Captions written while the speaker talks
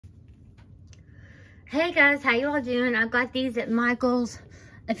Hey guys, how you all doing? I got these at Michael's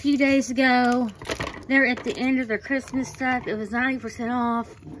a few days ago. They're at the end of their Christmas stuff. It was 90%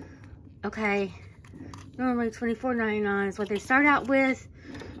 off. Okay, normally $24.99 is what they start out with,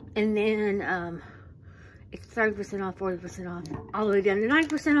 and then it's 30% off, 40% off, all the way down to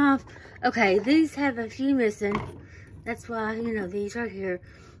 90% off. Okay, these have a few missing. That's why, you know, these right here.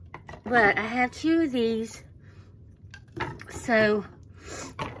 But I have two of these. So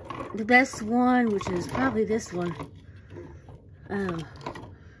the best one, which is probably this one,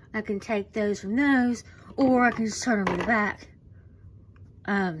 I can take those from those, or I can just turn them to the back.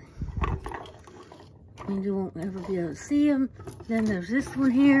 And you won't ever be able to see them. Then there's this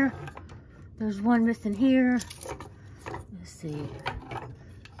one here. There's one missing here. Let's see.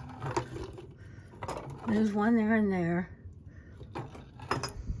 There's one there and there.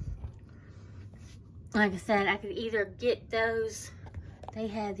 Like I said, I could either get those. They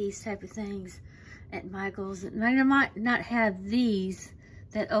have these type of things at Michael's. It might not have these,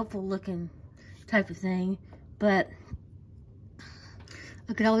 that opal looking type of thing, but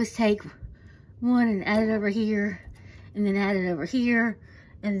I could always take one and add it over here, and then add it over here,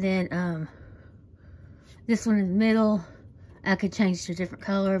 and then this one in the middle, I could change to a different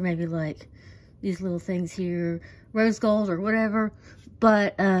color, maybe like these little things here, rose gold or whatever.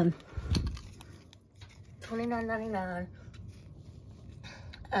 But $29.99.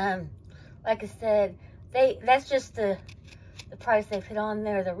 Like I said, that's just the price they put on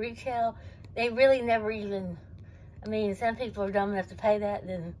there, the retail. They really never even, I mean, some people are dumb enough to pay that,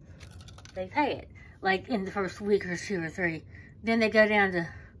 then they pay it, like in the first week or two or three. Then they go down to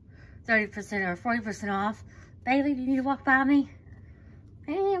 30% or 40% off. Bailey, do you need to walk by me?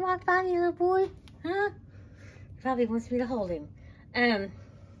 Hey, you need to walk by me, little boy? Huh? He probably wants me to hold him.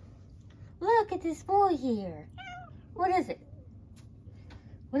 Look at this boy here. What is it?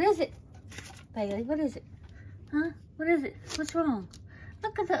 What is it? Bailey, what is it? Huh? What is it? What's wrong?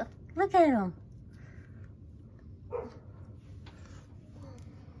 Look at him.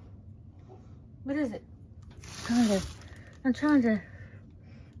 What is it? I'm trying to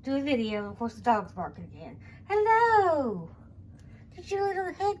do a video. Of course, the dog's barking again. Hello! Did your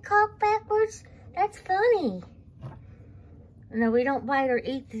little head cock backwards? That's funny. No, we don't bite or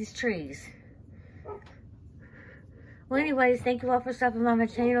eat these trees. Well, anyways, thank you all for stopping by my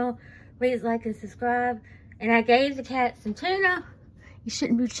channel. Please like and subscribe. And I gave the cat some tuna. You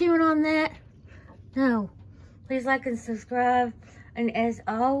shouldn't be chewing on that. No. Please like and subscribe. And as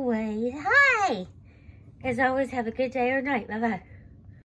always, hi! As always, have a good day or night. Bye-bye.